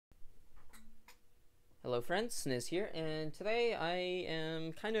Hello friends, Snizze here, and today I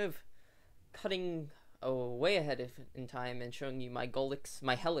am kind of cutting way ahead in time and showing you my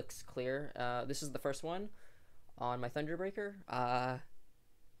Hellux clear. This is the first one on my ThunderBreaker. I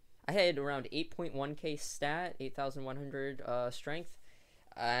had around 8.1k stat, 8,100 strength,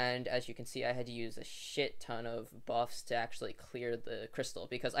 and as you can see I had to use a shit ton of buffs to actually clear the crystal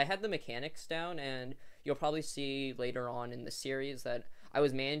because I had the mechanics down, and you'll probably see later on in the series that I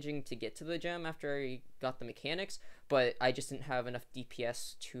was managing to get to the gem after I got the mechanics, but I just didn't have enough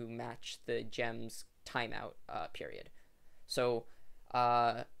DPS to match the gem's timeout period. So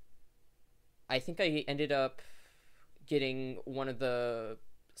I think I ended up getting one of the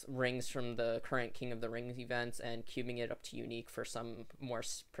rings from the current King of the Rings events and cubing it up to unique for some more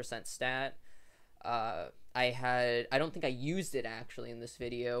percent stat. I don't think I used it actually in this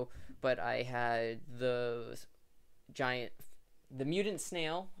video, but I had the mutant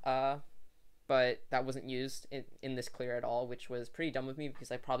snail, but that wasn't used in this clear at all, which was pretty dumb of me because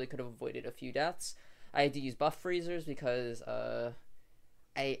I probably could have avoided a few deaths. I had to use buff freezers because I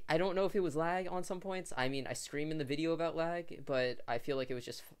don't know if it was lag on some points. I mean, I scream in the video about lag, but I feel like it was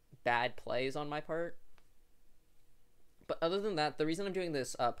just bad plays on my part. But other than that, the reason I'm doing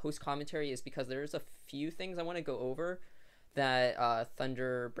this post commentary is because there's a few things I want to go over that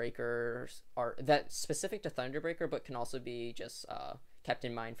ThunderBreakers are that specific to ThunderBreaker, but can also be just kept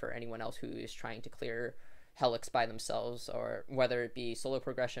in mind for anyone else who is trying to clear Hellux by themselves, or whether it be solo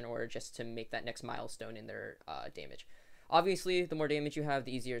progression or just to make that next milestone in their damage. Obviously, the more damage you have,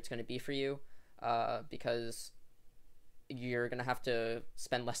 the easier it's going to be for you, because you're going to have to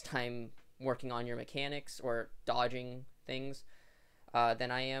spend less time working on your mechanics or dodging things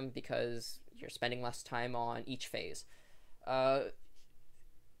than I am, because you're spending less time on each phase. I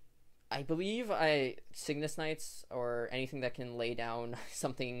believe Cygnus Knights, or anything that can lay down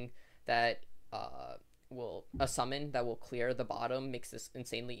something that a summon that will clear the bottom, makes this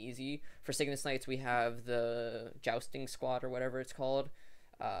insanely easy. For Cygnus Knights, we have the Jousting Squad, or whatever it's called,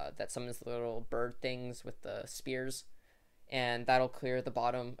 that summons the little bird things with the spears, and that'll clear the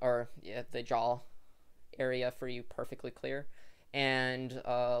bottom, or the jaw area for you perfectly clear. And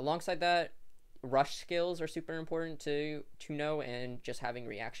alongside that, rush skills are super important to know, and just having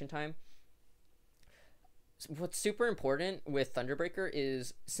reaction time. What's super important with ThunderBreaker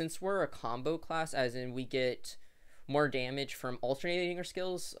is, since we're a combo class, as in we get more damage from alternating our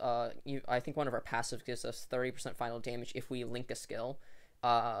skills, I think one of our passives gives us 30% final damage if we link a skill,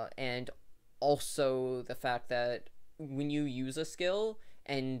 and also the fact that when you use a skill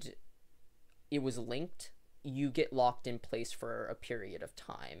and it was linked, you get locked in place for a period of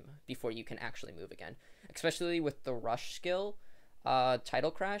time before you can actually move again. Especially with the rush skill,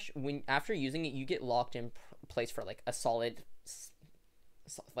 Tidal Crash, after using it, you get locked in place for like a solid,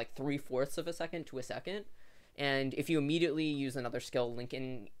 like 3/4 of a second to a second. And if you immediately use another skill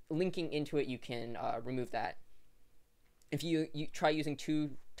linking into it, you can remove that. If you try using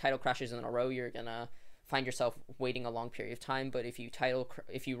 2 Tidal Crashes in a row, you're gonna find yourself waiting a long period of time. But if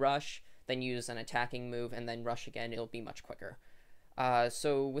you rush, then use an attacking move, and then rush again, it'll be much quicker.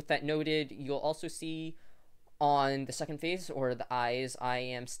 So with that noted, you'll also see on the second phase, or the eyes, I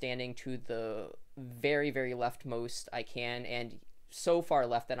am standing to the very, very leftmost I can, and so far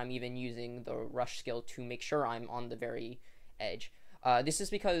left that I'm even using the rush skill to make sure I'm on the very edge. This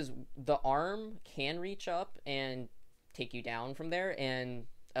is because the arm can reach up and take you down from there, and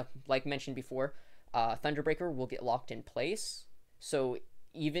like mentioned before, ThunderBreaker will get locked in place. So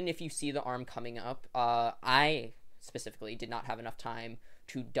even if you see the arm coming up, I specifically did not have enough time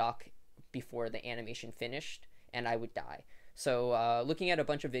to duck before the animation finished, and I would die. So looking at a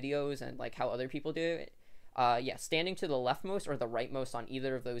bunch of videos and like how other people do it, yeah, standing to the leftmost or the rightmost on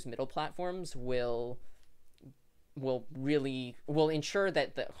either of those middle platforms will ensure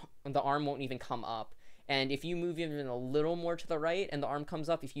that the arm won't even come up. And if you move even a little more to the right and the arm comes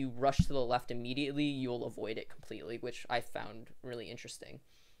up, if you rush to the left immediately, you'll avoid it completely, which I found really interesting.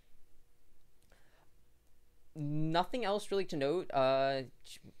 Nothing else really to note.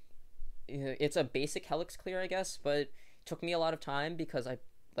 It's a basic Hellux clear, I guess, but it took me a lot of time because I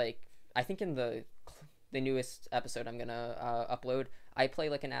think in the newest episode I'm gonna upload, I play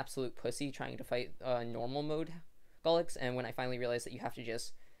like an absolute pussy trying to fight normal mode Hellux, and when I finally realized that you have to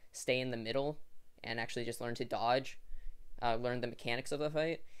just stay in the middle and actually just learn to dodge, learn the mechanics of the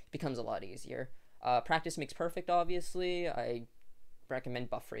fight, it becomes a lot easier. Practice makes perfect, obviously. I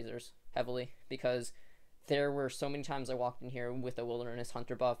recommend buff freezers heavily, because there were so many times I walked in here with a Wilderness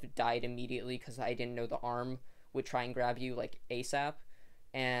Hunter buff, died immediately because I didn't know the arm would try and grab you like ASAP,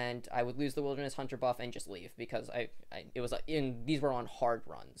 and I would lose the Wilderness Hunter buff and just leave because it was these were on hard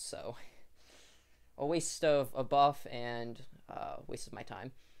runs, so a waste of a buff and waste of my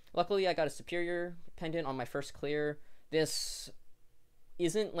time. Luckily, I got a superior pendant on my first clear. This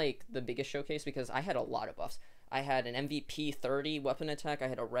isn't like the biggest showcase because I had a lot of buffs. I had an MVP 30 weapon attack, I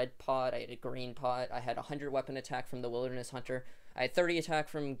had a red pot, I had a green pot, I had 100 weapon attack from the Wilderness Hunter, I had 30 attack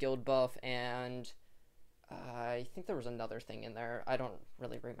from guild buff, and I think there was another thing in there. I don't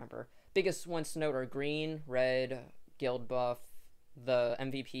really remember. Biggest ones to note are green, red, guild buff, the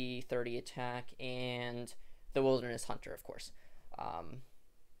MVP 30 attack, and the Wilderness Hunter, of course. Um,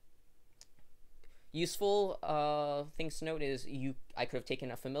 Useful things to note is I could have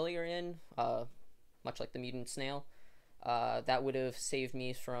taken a familiar in, much like the mutant snail. That would have saved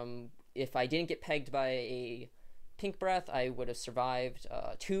me from, if I didn't get pegged by a pink breath, I would have survived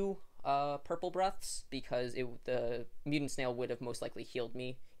two purple breaths because the mutant snail would have most likely healed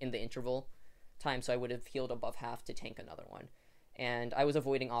me in the interval time, so I would have healed above half to tank another one. And I was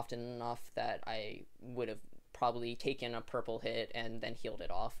avoiding often enough that I would have probably taken a purple hit and then healed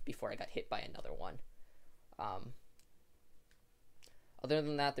it off before I got hit by another one. Um, Other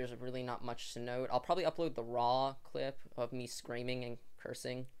than that, there's really not much to note. I'll probably upload the raw clip of me screaming and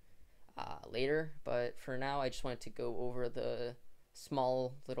cursing later, but for now, I just wanted to go over the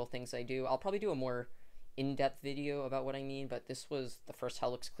small little things I do. I'll probably do a more in-depth video about what I mean, but this was the first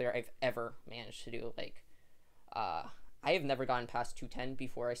Hellux clear I've ever managed to do. Like, I have never gotten past 210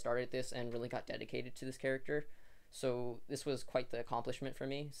 before I started this and really got dedicated to this character. So this was quite the accomplishment for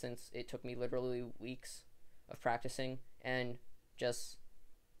me, since it took me literally weeks of practicing, and just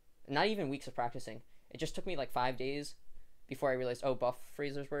not even weeks of practicing. It just took me like 5 days before I realized, oh, buff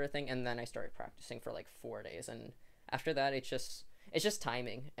freezers were a thing, and then I started practicing for like 4 days, and after that, it's just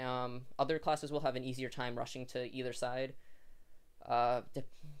timing. Other classes will have an easier time rushing to either side,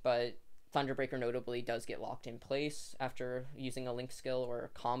 but ThunderBreaker notably does get locked in place after using a link skill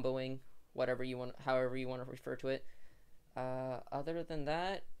or comboing, however you want to refer to it. Other than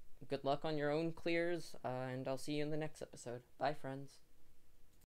that, good luck on your own clears, and I'll see you in the next episode. Bye, friends.